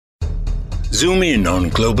Zoom in on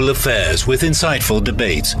global affairs with insightful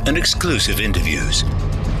debates and exclusive interviews.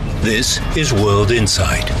 This is World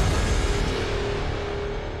Insight.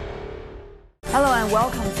 Hello and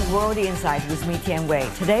welcome to World Insight with me, Tian Wei.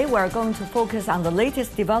 Today we're going to focus on the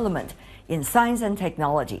latest development in science and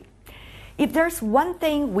technology. If there's one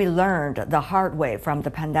thing we learned the hard way from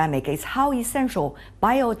the pandemic, it's how essential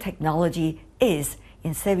biotechnology is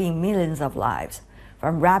in saving millions of lives.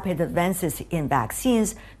 From rapid advances in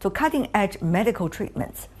vaccines to cutting-edge medical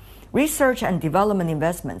treatments, research and development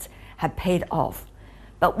investments have paid off.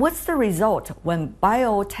 But what's the result when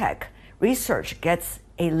biotech research gets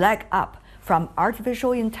a leg up from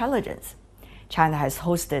artificial intelligence? China has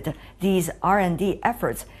hosted these R&D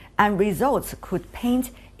efforts, and results could paint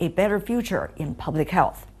a better future in public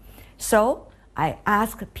health. So I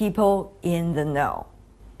ask people in the know.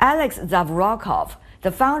 Alex Zavorokov,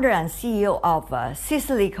 the founder and CEO of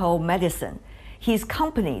Sicilico Medicine. His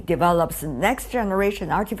company develops next-generation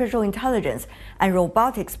artificial intelligence and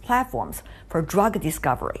robotics platforms for drug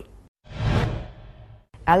discovery.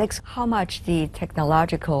 Alex, how much the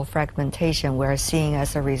technological fragmentation we're seeing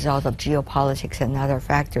as a result of geopolitics and other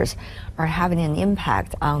factors are having an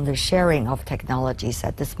impact on the sharing of technologies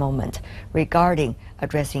at this moment regarding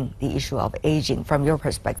addressing the issue of aging from your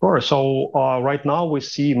perspective? Sure. So right now we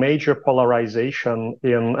see major polarization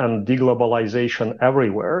and deglobalization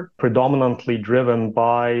everywhere, predominantly driven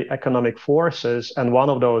by economic forces. And one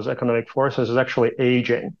of those economic forces is actually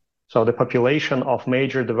aging. So the population of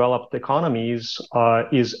major developed economies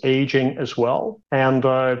is aging as well. And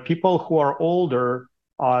people who are older,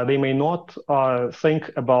 they may not think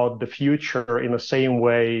about the future in the same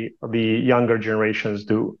way the younger generations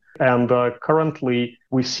do. And currently,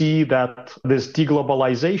 we see that this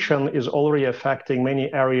deglobalization is already affecting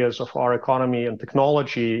many areas of our economy and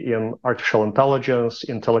technology, in artificial intelligence,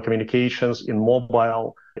 in telecommunications, in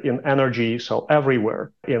mobile, in energy, so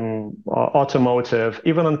everywhere, in automotive,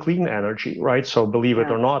 even in clean energy, right? So believe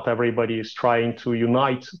it or not, everybody is trying to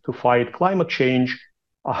unite to fight climate change.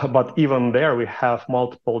 But even there, we have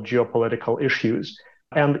multiple geopolitical issues.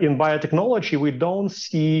 And in biotechnology, we don't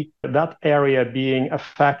see that area being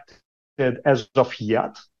affected as of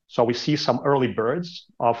yet. So we see some early birds.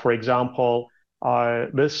 For example,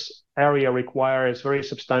 this area requires very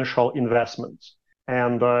substantial investments.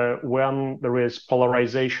 And when there is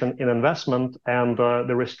polarization in investment and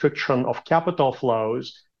the restriction of capital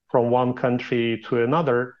flows from one country to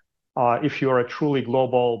another, if you're a truly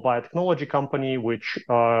global biotechnology company, which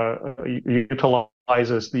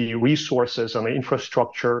utilizes the resources and the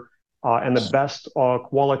infrastructure and the best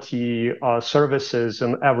quality services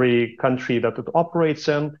in every country that it operates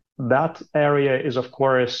in, that area is, of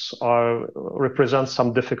course, represents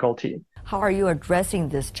some difficulty. How are you addressing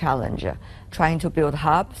this challenge? Trying to build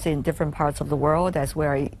hubs in different parts of the world as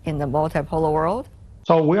we're in the multipolar world?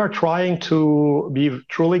 So we are trying to be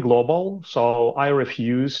truly global. So I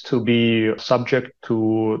refuse to be subject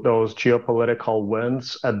to those geopolitical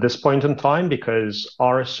winds at this point in time, because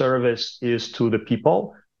our service is to the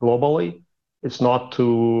people globally. It's not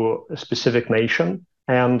to a specific nation.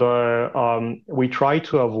 And we try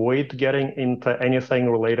to avoid getting into anything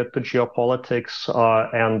related to geopolitics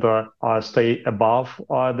and stay above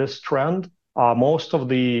this trend. Most of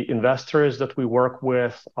the investors that we work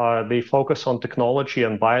with, they focus on technology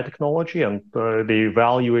and biotechnology, and they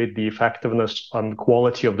evaluate the effectiveness and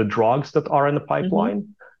quality of the drugs that are in the pipeline.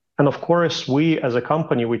 Mm-hmm. And of course, we as a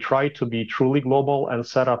company, we try to be truly global and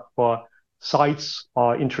set up sites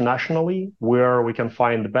internationally where we can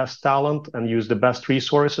find the best talent and use the best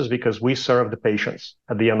resources, because we serve the patients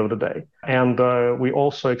at the end of the day. And we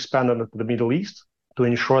also expanded into the Middle East to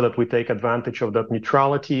ensure that we take advantage of that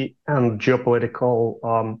neutrality and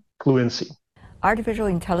geopolitical fluency. Artificial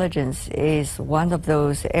intelligence is one of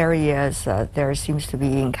those areas there seems to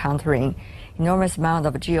be encountering enormous amount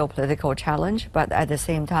of geopolitical challenge, but at the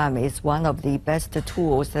same time, it's one of the best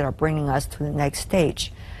tools that are bringing us to the next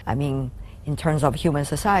stage. I mean, in terms of human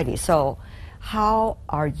society. So how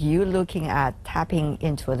are you looking at tapping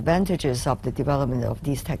into advantages of the development of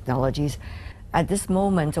these technologies? At this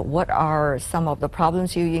moment, what are some of the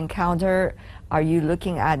problems you encounter? Are you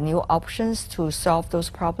looking at new options to solve those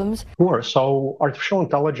problems? Sure. So artificial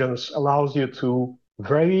intelligence allows you to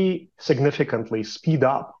very significantly speed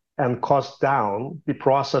up and cost down the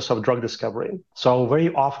process of drug discovery. So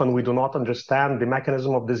very often we do not understand the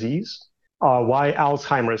mechanism of disease. Why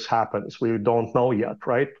Alzheimer's happens, we don't know yet,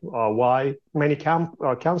 right? Why many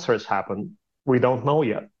cancers happen, we don't know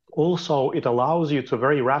yet. Also, it allows you to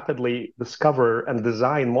very rapidly discover and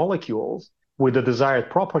design molecules with the desired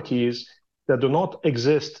properties that do not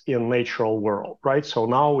exist in natural world, right? So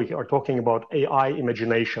now we are talking about AI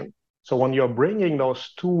imagination. So when you're bringing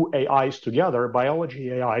those two AIs together,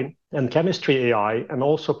 biology AI and chemistry AI, and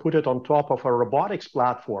also put it on top of a robotics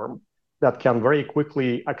platform that can very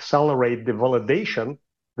quickly accelerate the validation,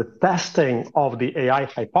 the testing of the AI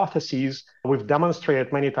hypotheses, we've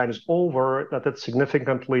demonstrated many times over that it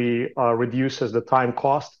significantly reduces the time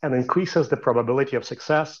cost and increases the probability of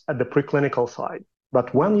success at the preclinical side.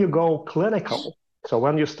 But when you go clinical, so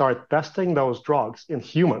when you start testing those drugs in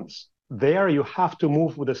humans, there you have to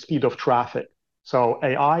move with the speed of traffic. So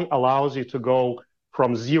AI allows you to go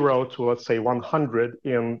from 0 to, let's say, 100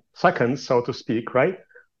 in seconds, so to speak, right?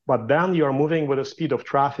 But then you're moving with the speed of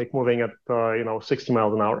traffic, moving at 60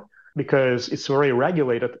 miles an hour, because it's a very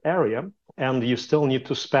regulated area, and you still need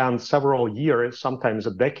to spend several years, sometimes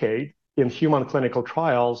a decade, in human clinical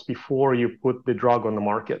trials before you put the drug on the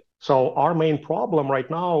market. So our main problem right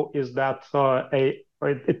now is that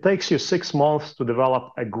it takes you 6 months to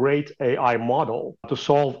develop a great AI model to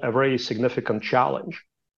solve a very significant challenge,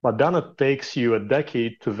 but then it takes you a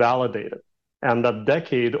decade to validate it. And that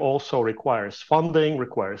decade also requires funding,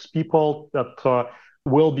 requires people that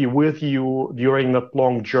will be with you during that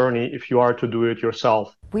long journey if you are to do it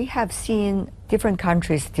yourself. We have seen different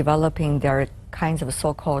countries developing their kinds of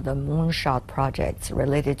so-called moonshot projects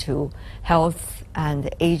related to health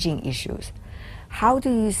and aging issues. How do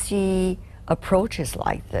you see approaches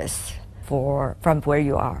like this from where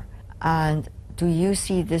you are? And do you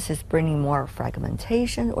see this as bringing more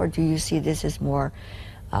fragmentation, or do you see this as more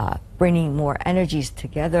bringing more energies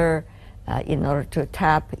together in order to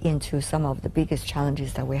tap into some of the biggest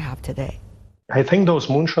challenges that we have today? I think those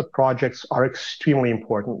moonshot projects are extremely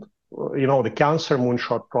important. The Cancer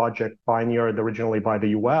Moonshot Project, pioneered originally by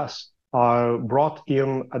the US, brought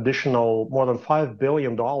in additional more than $5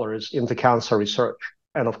 billion into cancer research.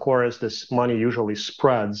 And of course, this money usually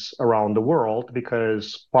spreads around the world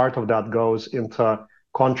because part of that goes into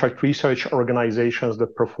contract research organizations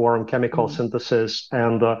that perform chemical synthesis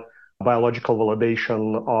and biological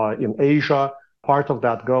validation in Asia. Part of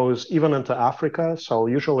that goes even into Africa. So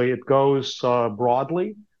usually it goes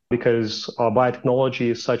broadly because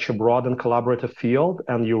biotechnology is such a broad and collaborative field,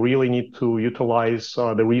 and you really need to utilize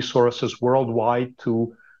the resources worldwide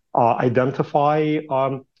to identify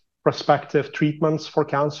prospective treatments for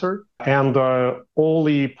cancer. And all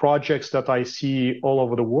the projects that I see all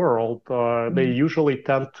over the world, they usually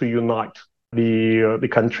tend to unite the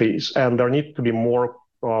countries. And there need to be more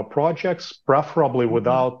projects, preferably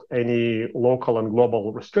without any local and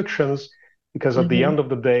global restrictions, because at the end of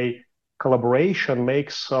the day, collaboration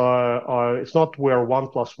makes, it's not where 1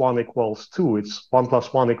 + 1 = 2, it's 1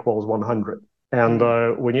 + 1 = 100.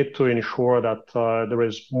 And we need to ensure that there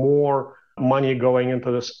is more money going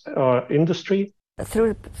into this industry.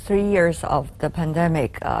 Through 3 years of the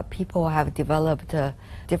pandemic, people have developed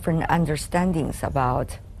different understandings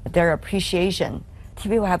about their appreciation.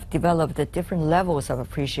 People have developed different levels of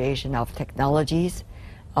appreciation of technologies,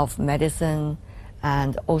 of medicine,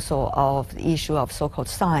 and also of the issue of so-called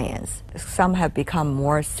science. Some have become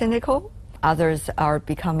more cynical. Others are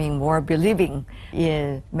becoming more believing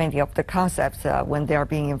in many of the concepts when they are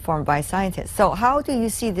being informed by scientists. So how do you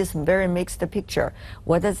see this very mixed picture?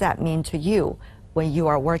 What does that mean to you when you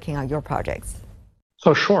are working on your projects?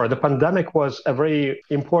 So sure, the pandemic was a very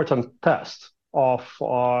important test of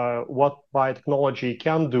what biotechnology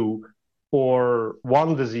can do for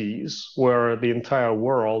one disease where the entire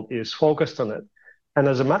world is focused on it. And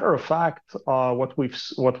as a matter of fact, what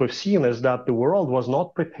we've seen is that the world was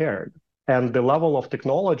not prepared, and the level of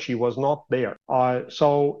technology was not there.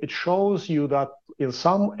 So it shows you that in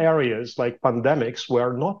some areas, like pandemics,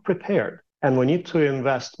 we're not prepared, and we need to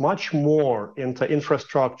invest much more into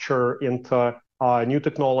infrastructure, into new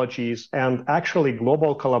technologies, and actually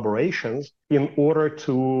global collaborations in order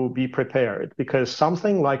to be prepared, because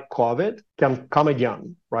something like COVID can come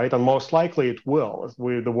again, right? And most likely it will.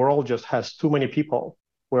 The world just has too many people.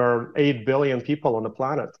 We're 8 billion people on the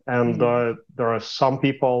planet, and there are some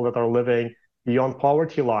people that are living beyond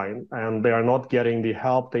poverty line, and they are not getting the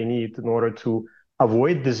help they need in order to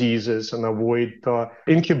avoid diseases and avoid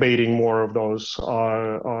incubating more of those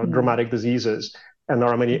dramatic diseases. And there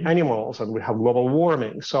are many animals, and we have global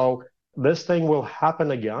warming. So this thing will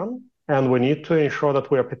happen again, and we need to ensure that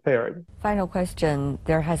we are prepared. Final question.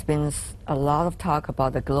 There has been a lot of talk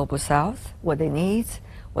about the global south, what they need,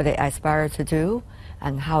 what they aspire to do,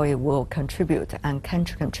 and how it will contribute and can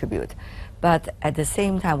contribute. But at the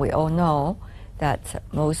same time, we all know that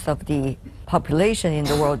most of the population in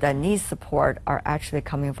the world that needs support are actually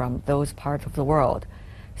coming from those parts of the world.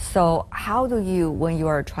 So how do you, when you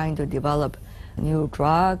are trying to develop new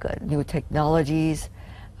drug, new technologies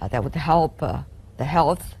that would help the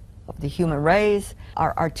health of the human race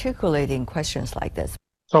are articulating questions like this?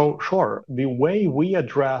 So, sure, the way we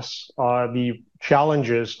address the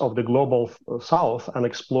challenges of the global south and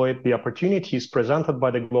exploit the opportunities presented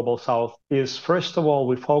by the global south is, first of all,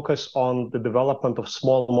 we focus on the development of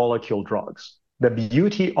small molecule drugs. The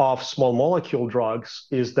beauty of small molecule drugs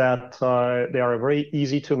is that they are very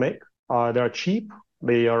easy to make. They're cheap.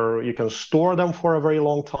 You can store them for a very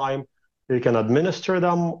long time. You can administer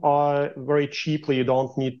them very cheaply. You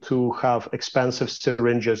don't need to have expensive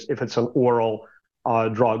syringes if it's an oral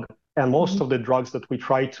drug. And most of the drugs that we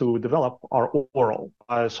try to develop are oral.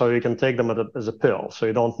 So you can take them as a pill. So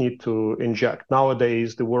you don't need to inject.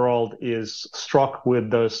 Nowadays, the world is struck with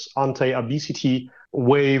this anti-obesity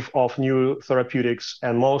wave of new therapeutics.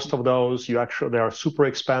 And most of those, they are super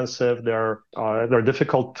expensive. They're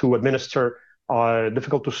difficult to administer,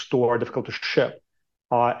 difficult to store, difficult to ship.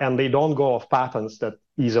 And they don't go off patents that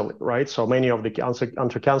easily, right? So many of the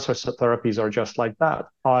anti-cancer therapies are just like that.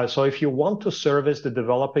 So if you want to service the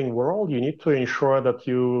developing world, you need to ensure that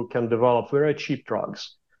you can develop very cheap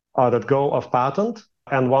drugs that go off patent.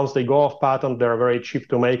 And once they go off patent, they're very cheap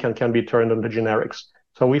to make and can be turned into generics.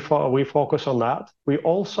 So we focus on that. We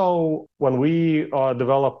also, when we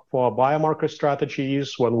develop biomarker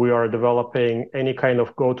strategies, when we are developing any kind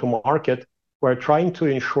of go-to-market, we're trying to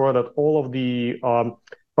ensure that all of the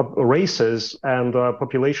races and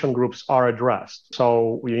population groups are addressed.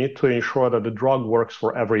 So we need to ensure that the drug works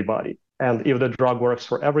for everybody. And if the drug works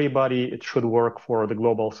for everybody, it should work for the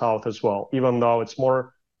global south as well, even though it's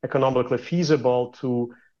more economically feasible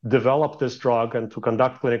to develop this drug and to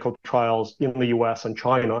conduct clinical trials in the US and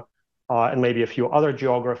China, and maybe a few other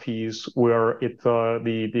geographies where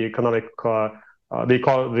the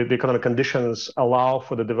economic conditions allow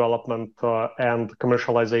for the development and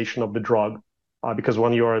commercialization of the drug. Because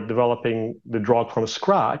when you are developing the drug from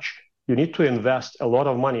scratch, you need to invest a lot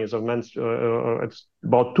of money. As I mentioned, it's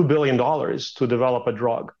about $2 billion to develop a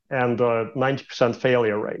drug and 90%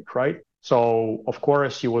 failure rate, right? So, of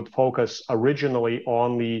course, you would focus originally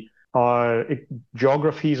on the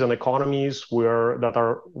geographies and economies that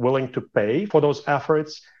are willing to pay for those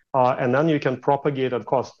efforts. And then you can propagate that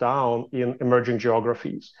cost down in emerging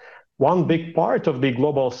geographies. One big part of the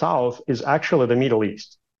global south is actually the Middle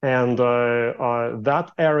East. And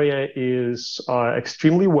that area is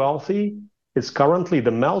extremely wealthy. It's currently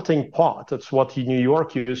the melting pot. It's what New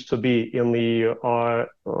York used to be in the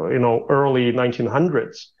early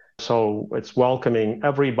 1900s. So it's welcoming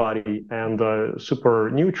everybody and super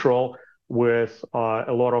neutral with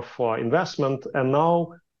a lot of investment. And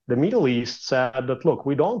now the Middle East said that, look,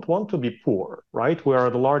 we don't want to be poor, right? We are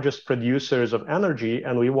the largest producers of energy,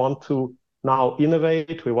 and we want to now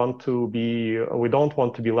innovate. We don't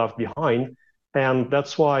want to be left behind. And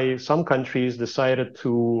that's why some countries decided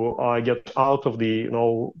to get out of the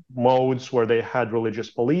modes where they had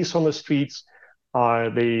religious police on the streets.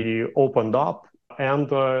 They opened up and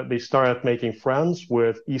they started making friends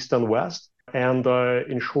with East and West and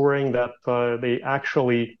ensuring that they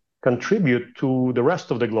actually contribute to the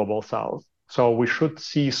rest of the global south. So we should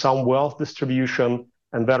see some wealth distribution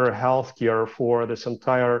and better healthcare for this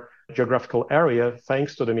entire geographical area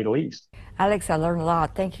thanks to the Middle East. Alex, I learned a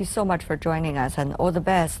lot. Thank you so much for joining us, and all the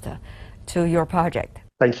best to your project.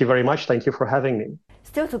 Thank you very much. Thank you for having me.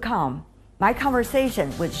 Still to come, my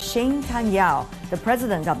conversation with Xing-Tan Yao, the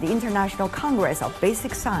president of the International Congress of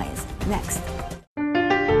Basic Science, next.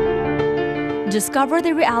 Discover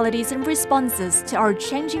the realities and responses to our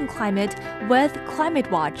changing climate with Climate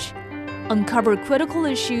Watch. Uncover critical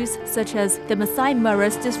issues such as the Masai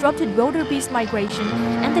Mara's disrupted wildebeest migration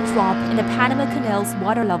and the drop in the Panama Canal's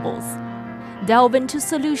water levels. Delve into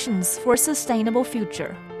solutions for a sustainable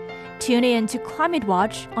future. Tune in to Climate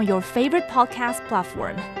Watch on your favorite podcast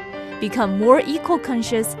platform. Become more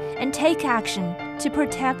eco-conscious and take action to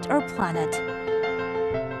protect our planet.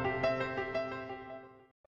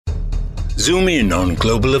 Zoom in on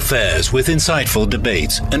global affairs with insightful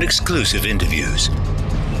debates and exclusive interviews.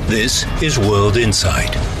 This is World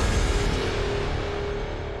Insight.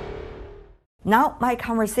 Now, my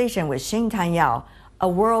conversation with Xing-Tan Yao, a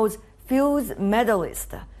world Fields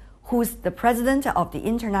medalist who's the president of the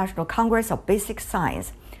International Congress of Basic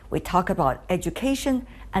Science. We talk about education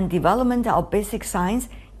and development of basic science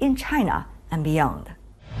in China and beyond.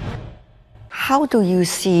 How do you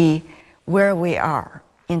see where we are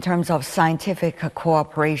in terms of scientific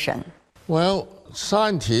cooperation? Well,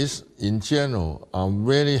 scientists in general are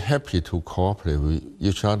very happy to cooperate with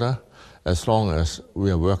each other as long as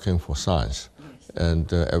we are working for science. And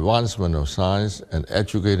the advancement of science and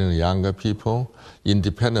educating younger people,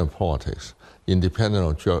 independent of politics, independent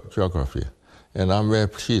of geography. And I'm very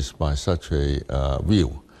pleased by such a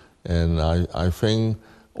view. And I think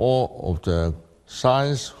all of the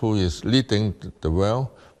science who is leading the world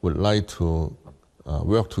would like to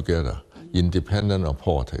work together, independent of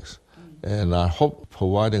politics. And I hope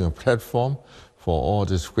providing a platform for all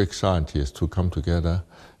these great scientists to come together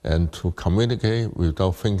and to communicate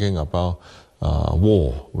without thinking about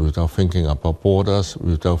war, without thinking about borders,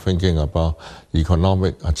 without thinking about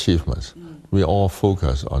economic achievements. We all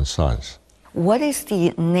focus on science. What is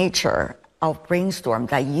the nature of brainstorm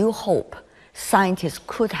that you hope scientists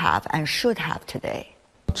could have and should have today?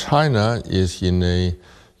 China is in an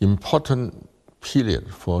important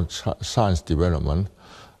period for science development.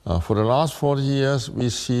 For the last 40 years, we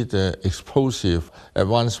see the explosive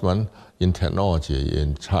advancement in technology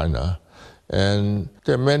in China. And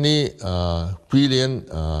there are many brilliant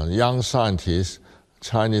young scientists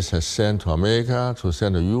Chinese has sent to America, to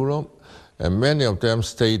send to Europe, and many of them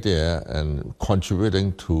stay there and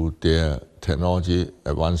contributing to their technology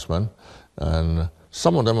advancement. And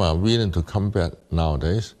some of them are willing to come back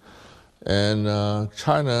nowadays. And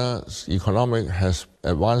China's economic has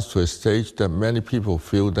advanced to a stage that many people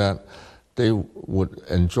feel that they would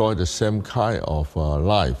enjoy the same kind of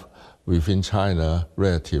life within China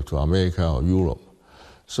relative to America or Europe.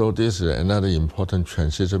 So this is another important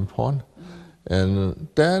transition point. And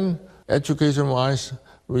then education-wise,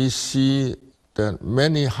 we see that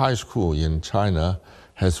many high schools in China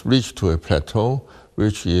has reached to a plateau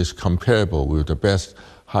which is comparable with the best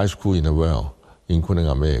high school in the world, including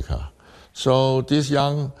America. So these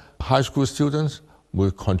young high school students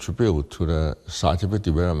will contribute to the scientific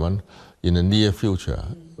development in the near future.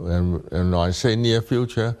 And when I say near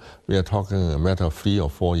future, we are talking a matter of 3 or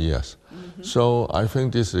 4 years. So I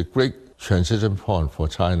think this is a great transition point for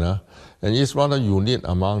China, and it's rather unique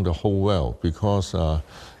among the whole world because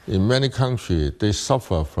in many countries they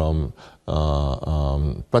suffer from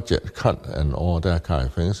budget cut and all that kind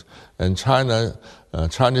of things. And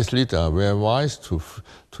Chinese leaders are very wise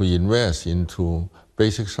to invest into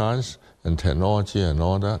basic science and technology and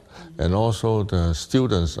all that. And also the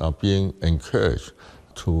students are being encouraged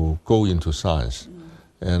to go into science.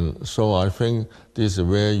 And so I think this is a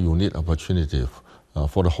very unique opportunity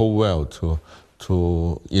for the whole world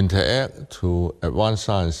to interact, to advance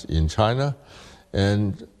science in China.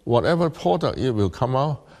 And whatever product it will come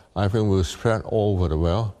out, I think will spread all over the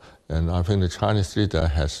world. And I think the Chinese leader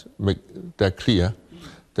has made that clear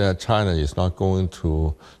that China is not going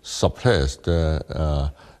to suppress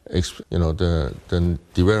the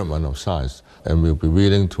development of science and will be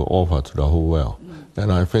willing to offer to the whole world.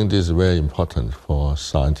 And I think this is very important for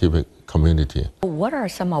scientific community. What are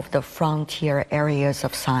some of the frontier areas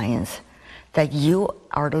of science that you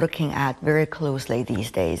are looking at very closely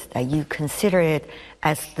these days, that you consider it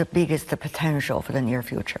as the biggest potential for the near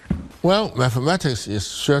future? Well, mathematics is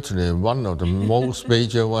certainly one of the most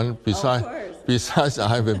major ones, besides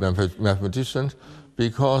I'm a mathematician,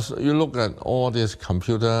 because you look at all this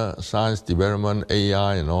computer science development,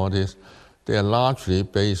 AI and all this, they are largely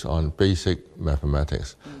based on basic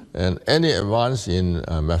mathematics. And any advance in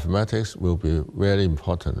mathematics will be very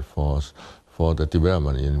important for the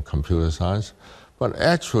development in computer science. But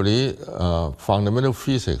actually, fundamental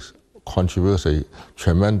physics contributes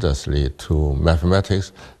tremendously to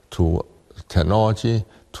mathematics, to technology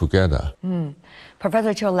together.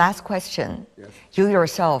 Professor Chiu, last question. Yes. You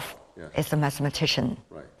yourself is a mathematician.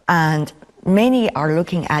 Right. And many are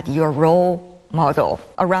looking at your role model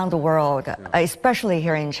around the world, especially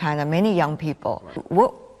here in China, many young people. Right.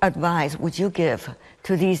 What advice would you give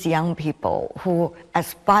to these young people who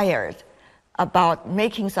aspired about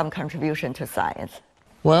making some contribution to science?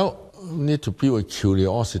 Well, we need to build a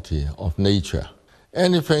curiosity of nature.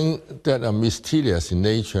 Anything that are mysterious in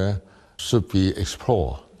nature should be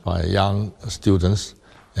explored by young students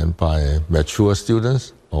and by mature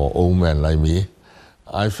students or old men like me.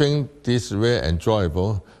 I think this is very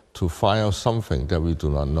enjoyable to find out something that we do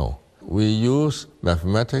not know. We use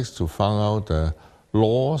mathematics to find out the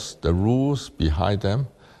laws, the rules behind them.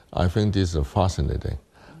 I think this is fascinating.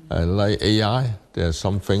 Like AI, there's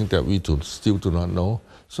something that we still do not know.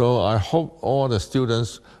 So I hope all the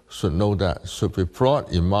students should know that, should be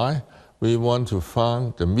brought in mind. We want to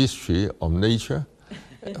find the mystery of nature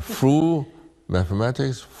through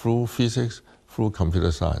mathematics, through physics, through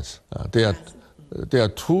computer science. They are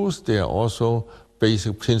tools, they are also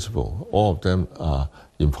basic principles. All of them are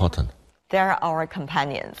important. They're our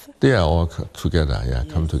companions. They are all together,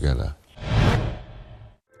 come together.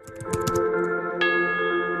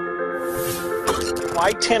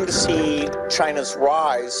 I tend to see China's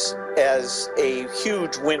rise as a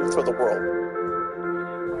huge win for the world.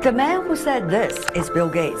 The man who said this is Bill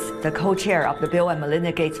Gates, the co-chair of the Bill and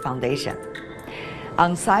Melinda Gates Foundation.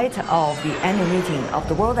 On site of the annual meeting of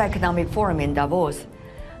the World Economic Forum in Davos,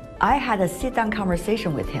 I had a sit-down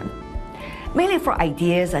conversation with him, mainly for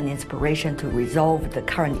ideas and inspiration to resolve the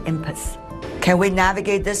current impasse. Can we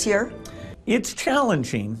navigate this year? It's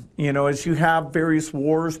challenging, as you have various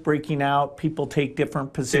wars breaking out, people take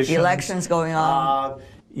different positions. Elections going on.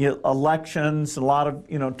 Elections, a lot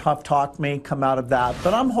of, tough talk may come out of that,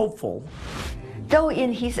 but I'm hopeful. Though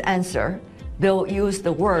in his answer, Bill used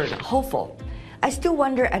the word hopeful, I still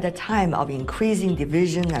wonder at a time of increasing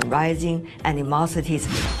division and rising animosities,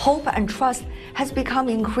 hope and trust has become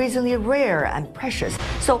increasingly rare and precious.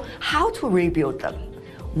 So how to rebuild them?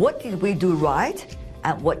 What did we do right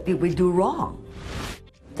and what did we do wrong?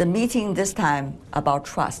 The meeting this time about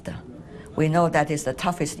trust. We know that is the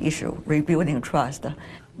toughest issue, rebuilding trust.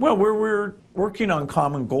 Well, we're working on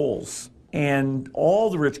common goals. And all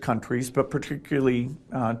the rich countries, but particularly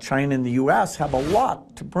China and the U.S., have a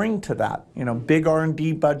lot to bring to that. Big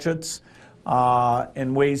R&D budgets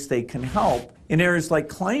and ways they can help. In areas like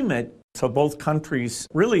climate, so both countries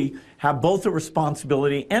really have both a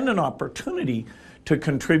responsibility and an opportunity to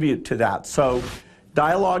contribute to that. So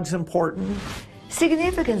dialogue's important.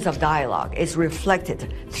 Significance of dialogue is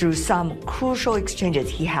reflected through some crucial exchanges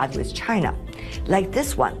he had with China, like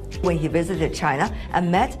this one when he visited China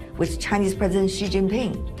and met with Chinese President Xi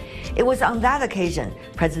Jinping. It was on that occasion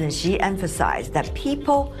President Xi emphasized that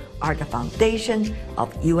people are the foundation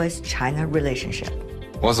of U.S.-China relationship.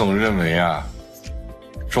 我总认为啊，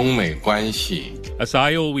中美关系 As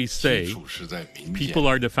I always say, people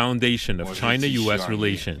are the foundation of China-U.S.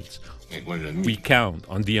 relations. We count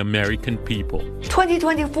on the American people.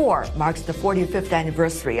 2024 marks the 45th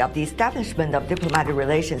anniversary of the establishment of diplomatic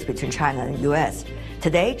relations between China and the U.S.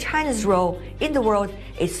 Today, China's role in the world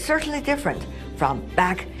is certainly different from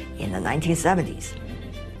back in the 1970s.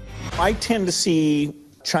 I tend to see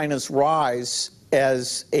China's rise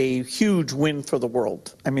as a huge win for the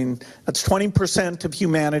world. I mean, that's 20% of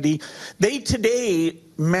humanity. They today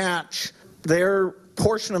match their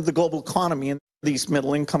portion of the global economy. These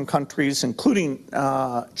middle-income countries, including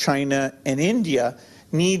China and India,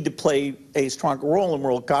 need to play a stronger role in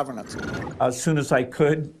world governance. As soon as I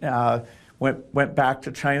could, went back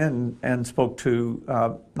to China and spoke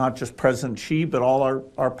to not just President Xi, but all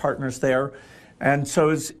our partners there. And so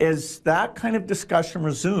as that kind of discussion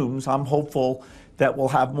resumes, I'm hopeful that we'll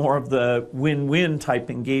have more of the win-win type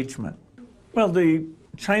engagement. Well,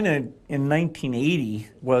 China in 1980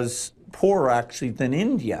 was poorer actually than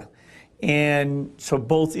India. And so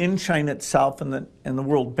both in China itself and the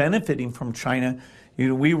world benefiting from China,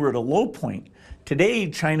 we were at a low point. Today,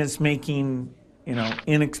 China's making,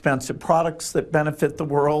 inexpensive products that benefit the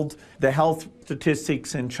world. The health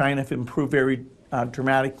statistics in China have improved very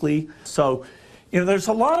dramatically. So, there's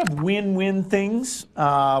a lot of win-win things,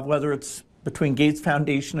 whether it's between Gates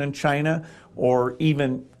Foundation and China or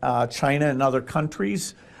even China and other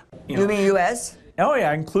countries. You mean U.S.? Oh,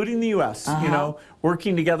 yeah, including the U.S.,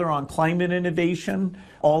 working together on climate innovation,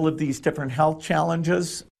 all of these different health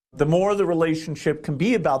challenges. The more the relationship can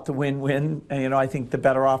be about the win-win, I think the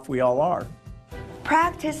better off we all are.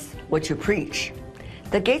 Practice what you preach.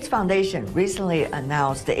 The Gates Foundation recently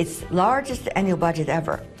announced its largest annual budget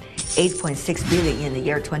ever, $8.6 billion in the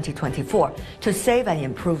year 2024, to save and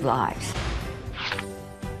improve lives.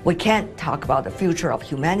 We can't talk about the future of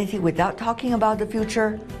humanity without talking about the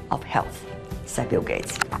future of health, said Bill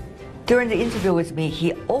Gates. During the interview with me,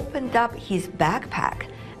 he opened up his backpack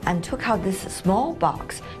and took out this small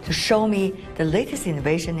box to show me the latest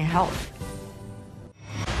innovation in health.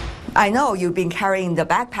 I know you've been carrying the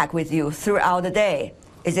backpack with you throughout the day.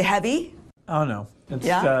 Is it heavy? Oh, no. It's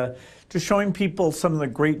just showing people some of the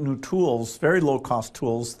great new tools, very low-cost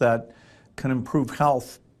tools that can improve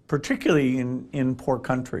health, particularly in poor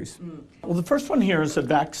countries. Well, the first one here is a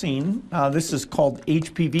vaccine. This is called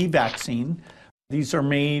HPV vaccine. These are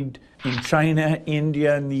made in China,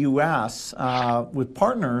 India, and the U.S. With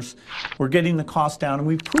partners. We're getting the cost down, and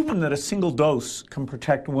we've proven that a single dose can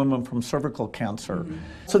protect women from cervical cancer.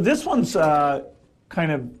 So this one's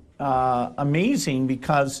kind of amazing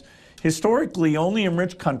because historically, only in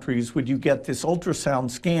rich countries would you get this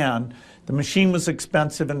ultrasound scan. The machine was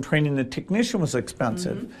expensive and training the technician was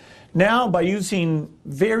expensive. Now, by using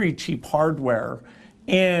very cheap hardware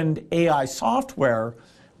and AI software,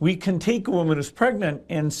 we can take a woman who's pregnant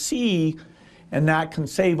and see, and that can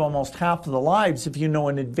save almost half of the lives if you know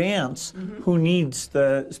in advance who needs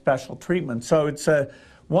the special treatment. So it's a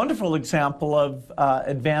wonderful example of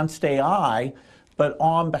advanced AI, but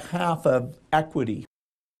on behalf of equity.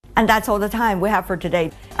 And that's all the time we have for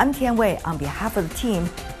today. I'm Tian Wei. On behalf of the team,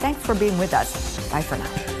 thanks for being with us. Bye for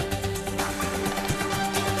now.